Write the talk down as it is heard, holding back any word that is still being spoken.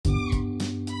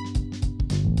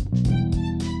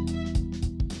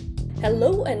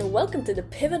Hello and welcome to the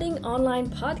Pivoting Online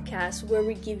podcast, where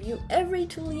we give you every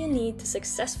tool you need to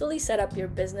successfully set up your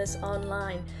business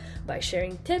online by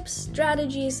sharing tips,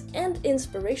 strategies, and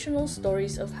inspirational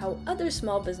stories of how other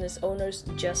small business owners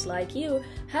just like you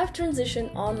have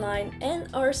transitioned online and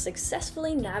are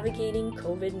successfully navigating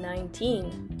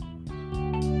COVID-19.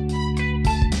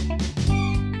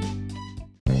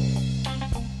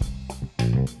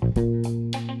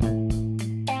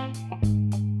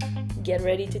 Get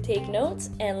ready to take notes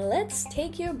and let's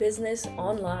take your business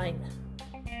online.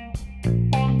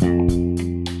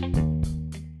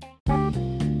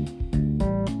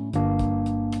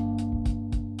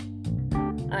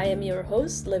 I am your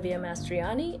host, Livia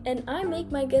Mastriani, and I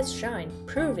make my guests shine,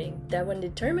 proving that when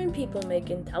determined people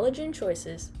make intelligent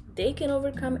choices, they can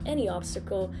overcome any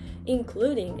obstacle,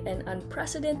 including an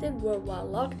unprecedented worldwide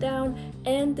lockdown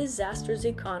and disastrous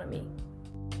economy.